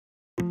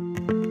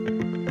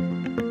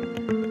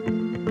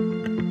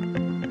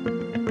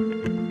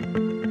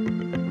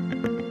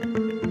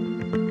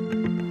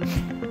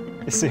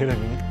See what I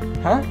mean?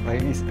 Huh?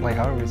 Like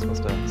how are we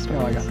supposed to start?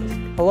 No, I got this.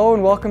 Hello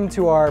and welcome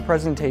to our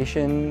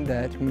presentation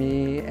that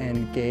me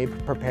and Gabe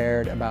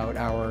prepared about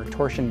our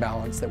torsion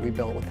balance that we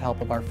built with the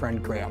help of our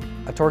friend Graham.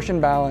 A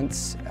torsion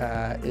balance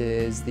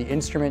is the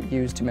instrument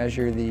used to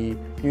measure the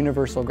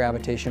universal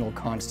gravitational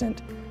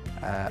constant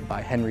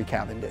by Henry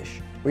Cavendish.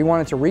 We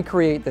wanted to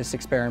recreate this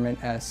experiment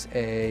as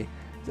a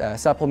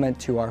supplement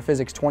to our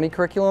Physics 20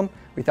 curriculum.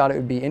 We thought it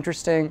would be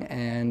interesting,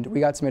 and we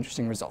got some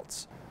interesting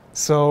results.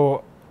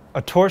 So,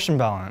 a torsion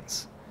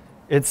balance,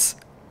 it's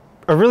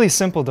a really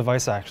simple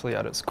device actually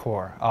at its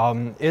core.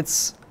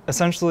 It's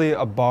essentially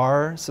a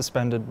bar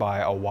suspended by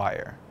a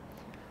wire.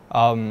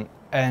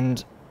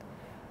 And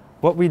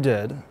what we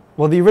did,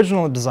 well, the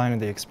original design of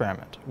the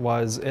experiment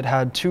was it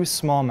had two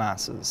small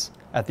masses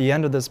at the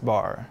end of this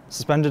bar,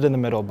 suspended in the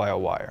middle by a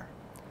wire.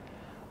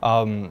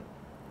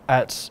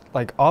 At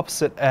like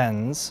opposite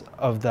ends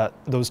of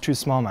those two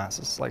small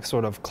masses, like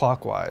sort of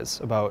clockwise,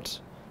 about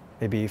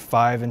maybe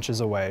 5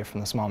 inches away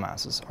from the small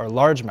masses, are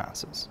large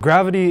masses.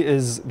 Gravity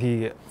is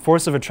the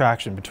force of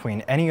attraction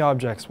between any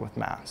objects with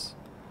mass.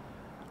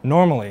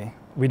 Normally,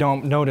 we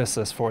don't notice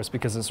this force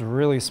because it's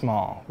really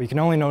small. We can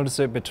only notice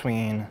it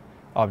between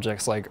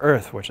objects like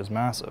Earth, which is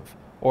massive,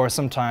 or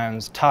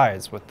sometimes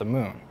tides with the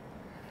moon.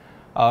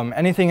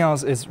 Anything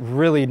else is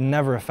really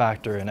never a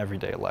factor in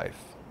everyday life.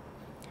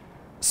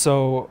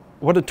 So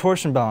what a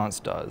torsion balance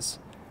does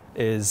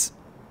is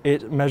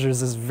it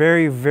measures this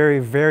very, very,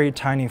 very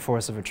tiny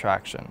force of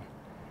attraction,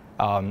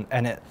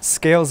 and it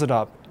scales it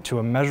up to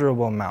a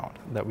measurable amount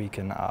that we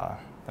can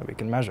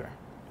measure.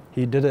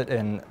 He did it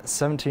in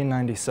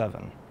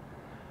 1797.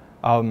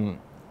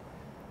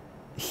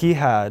 He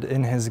had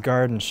in his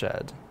garden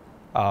shed,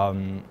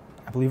 I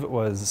believe it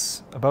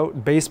was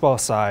about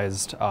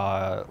baseball-sized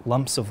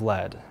lumps of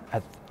lead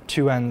at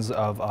two ends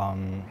of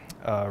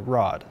a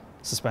rod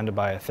suspended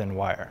by a thin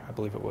wire. I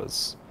believe it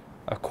was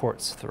a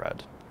quartz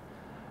thread.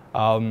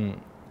 And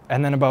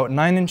then about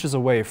 9 inches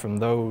away from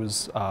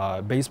those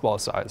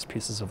baseball-sized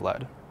pieces of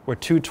lead were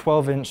two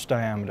 12-inch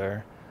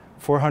diameter,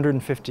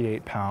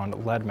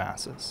 458-pound lead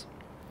masses.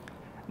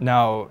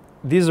 Now,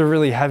 these are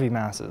really heavy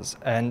masses,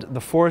 and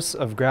the force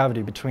of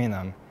gravity between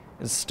them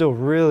is still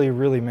really,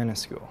 really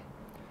minuscule.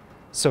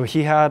 So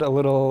he had a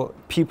little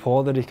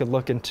peephole that he could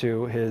look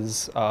into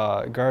his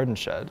garden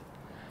shed,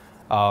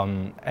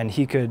 and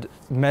he could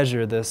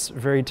measure this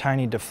very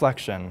tiny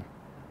deflection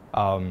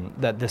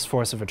that this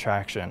force of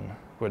attraction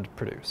would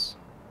produce.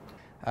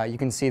 You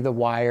can see the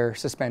wire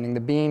suspending the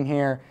beam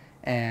here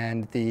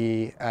and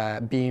the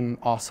beam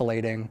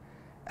oscillating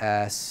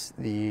as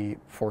the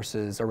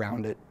forces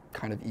around it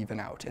kind of even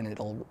out, and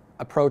it'll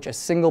approach a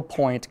single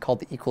point called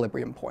the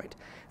equilibrium point.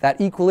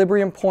 That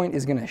equilibrium point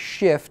is going to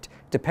shift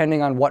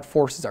depending on what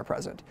forces are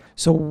present.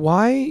 So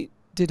why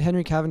did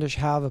Henry Cavendish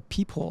have a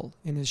peephole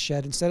in his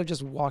shed instead of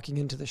just walking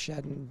into the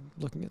shed and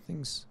looking at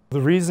things?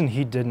 The reason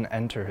he didn't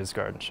enter his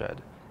garden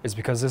shed is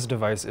because this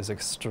device is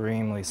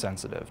extremely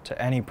sensitive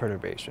to any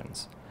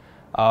perturbations.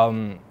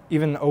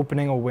 Even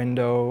opening a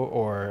window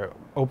or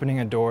opening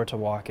a door to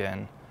walk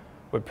in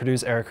would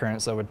produce air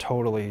currents that would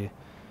totally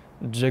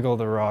jiggle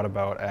the rod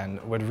about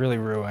and would really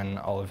ruin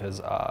all of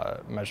his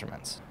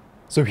measurements.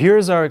 So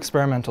here's our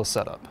experimental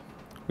setup.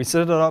 We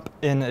set it up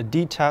in a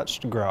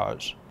detached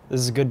garage.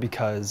 This is good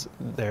because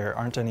there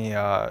aren't any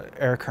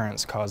air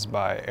currents caused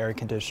by air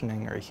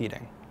conditioning or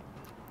heating.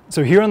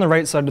 So here on the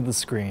right side of the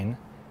screen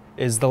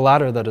is the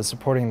ladder that is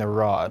supporting the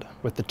rod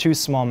with the two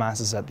small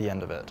masses at the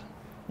end of it.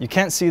 You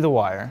can't see the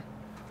wire,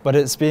 but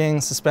it's being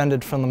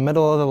suspended from the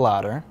middle of the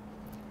ladder,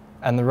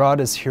 and the rod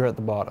is here at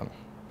the bottom.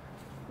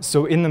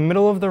 So in the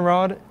middle of the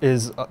rod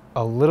is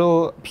a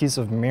little piece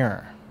of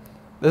mirror.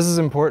 This is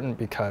important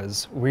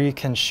because we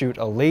can shoot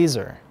a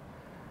laser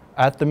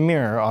at the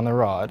mirror on the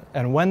rod,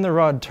 and when the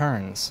rod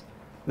turns,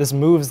 this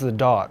moves the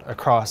dot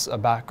across a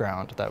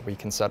background that we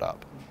can set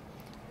up.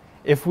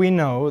 If we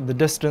know the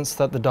distance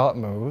that the dot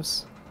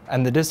moves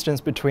and the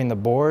distance between the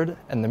board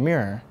and the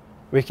mirror,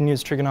 we can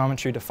use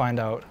trigonometry to find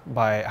out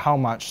by how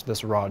much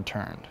this rod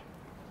turned.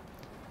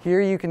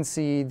 Here you can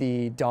see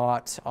the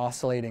dot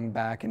oscillating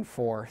back and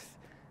forth.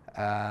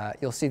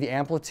 You'll see the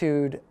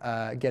amplitude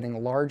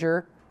getting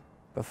larger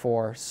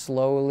before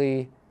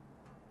slowly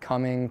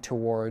coming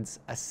towards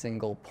a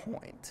single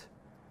point.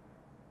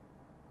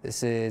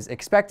 This is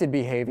expected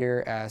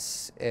behavior,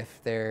 as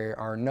if there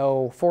are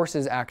no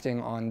forces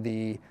acting on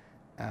the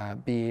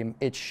beam,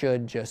 it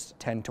should just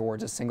tend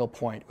towards a single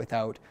point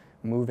without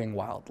moving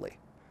wildly.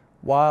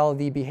 While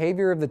the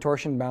behavior of the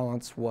torsion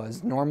balance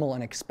was normal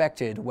and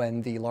expected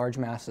when the large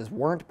masses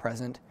weren't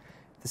present,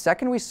 the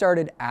second we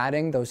started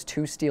adding those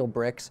two steel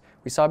bricks,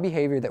 we saw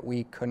behavior that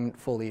we couldn't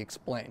fully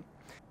explain.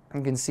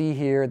 You can see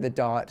here the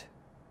dot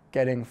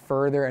getting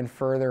further and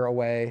further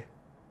away.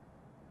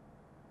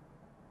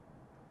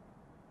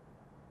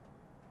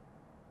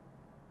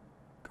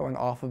 Going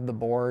off of the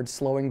board,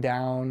 slowing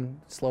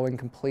down, slowing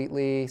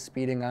completely,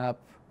 speeding up.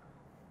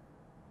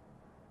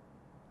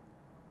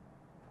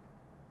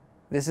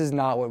 This is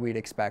not what we'd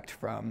expect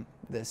from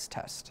this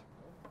test.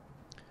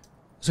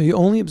 So you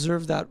only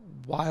observed that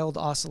wild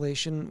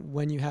oscillation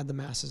when you had the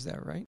masses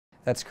there, right?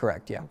 That's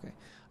correct, yeah.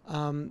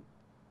 Okay.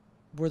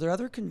 Were there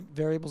other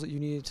variables that you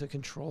needed to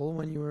control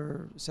when you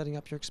were setting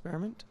up your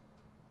experiment?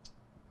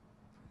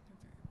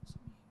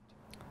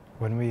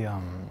 When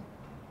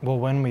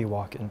we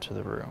walk into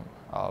the room,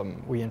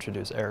 we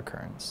introduce air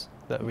currents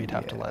that we'd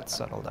have to let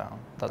settle down.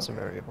 That's a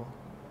variable.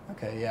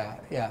 Okay,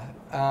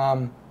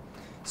 yeah.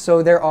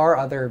 So there are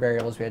other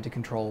variables we had to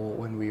control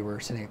when we were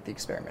setting up the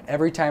experiment.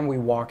 Every time we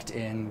walked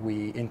in,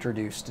 we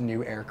introduced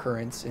new air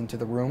currents into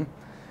the room.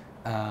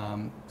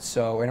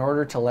 So in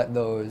order to let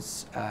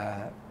those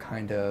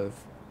kind of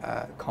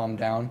calm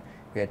down,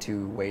 we had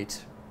to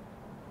wait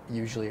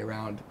usually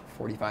around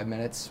 45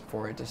 minutes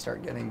for it to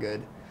start getting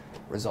good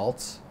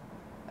results.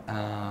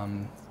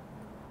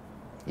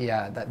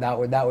 Yeah,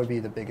 that would be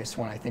the biggest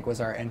one, I think,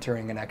 was our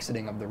entering and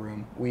exiting of the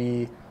room.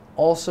 We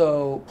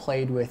also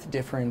played with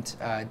different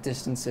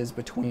distances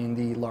between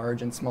the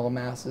large and small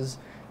masses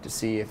to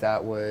see if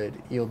that would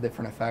yield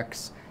different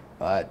effects,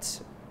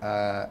 but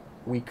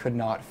we could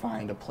not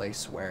find a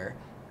place where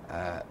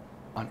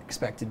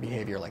unexpected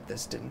behavior like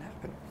this didn't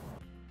happen.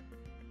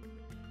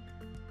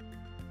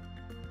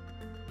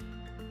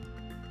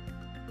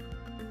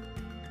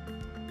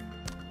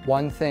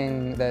 One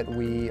thing that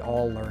we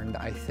all learned,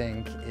 I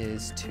think,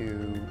 is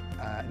to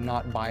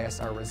not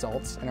bias our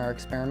results in our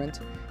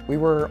experiment. We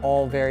were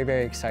all very,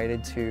 very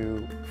excited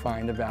to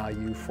find a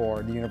value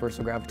for the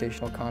universal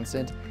gravitational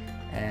constant,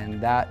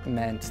 and that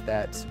meant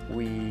that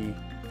we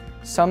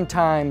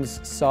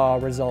sometimes saw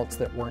results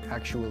that weren't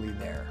actually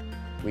there.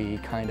 We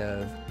kind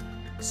of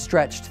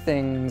stretched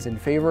things in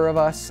favor of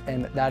us,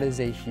 and that is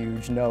a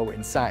huge no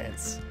in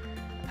science.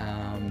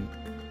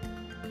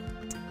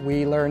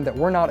 We learned that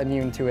we're not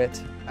immune to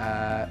it,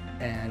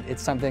 and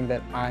it's something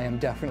that I am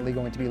definitely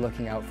going to be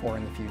looking out for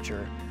in the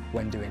future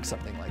when doing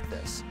something like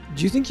this.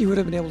 Do you think you would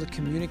have been able to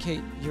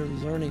communicate your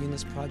learning in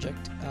this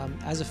project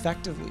as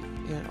effectively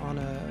on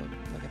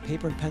like a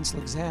paper and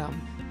pencil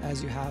exam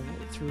as you have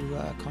through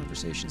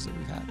conversations that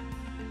we've had?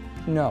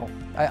 No,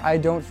 I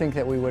don't think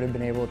that we would have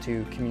been able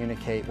to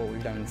communicate what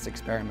we've done in this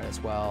experiment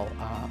as well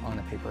on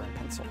a paper and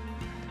pencil.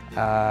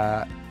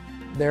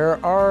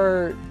 There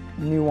are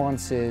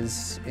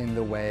nuances in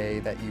the way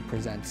that you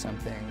present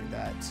something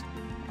that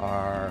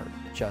are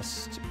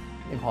just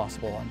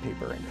impossible on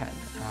paper and pen.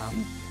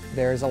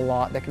 There's a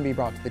lot that can be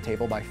brought to the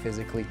table by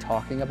physically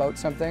talking about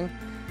something,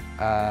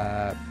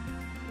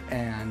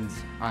 and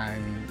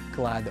I'm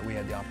glad that we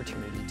had the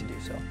opportunity to do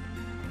so.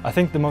 I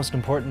think the most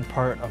important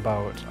part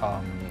about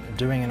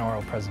doing an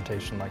oral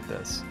presentation like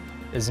this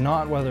is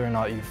not whether or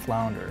not you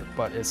flounder,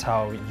 but it's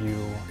how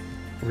you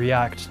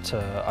react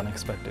to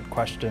unexpected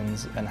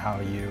questions and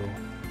how you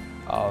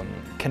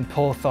can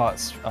pull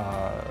thoughts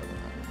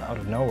out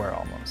of nowhere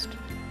almost.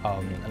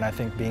 And I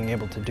think being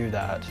able to do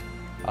that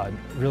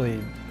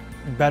really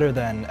better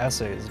than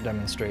essays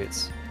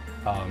demonstrates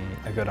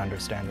a good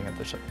understanding of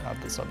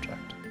the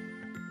subject.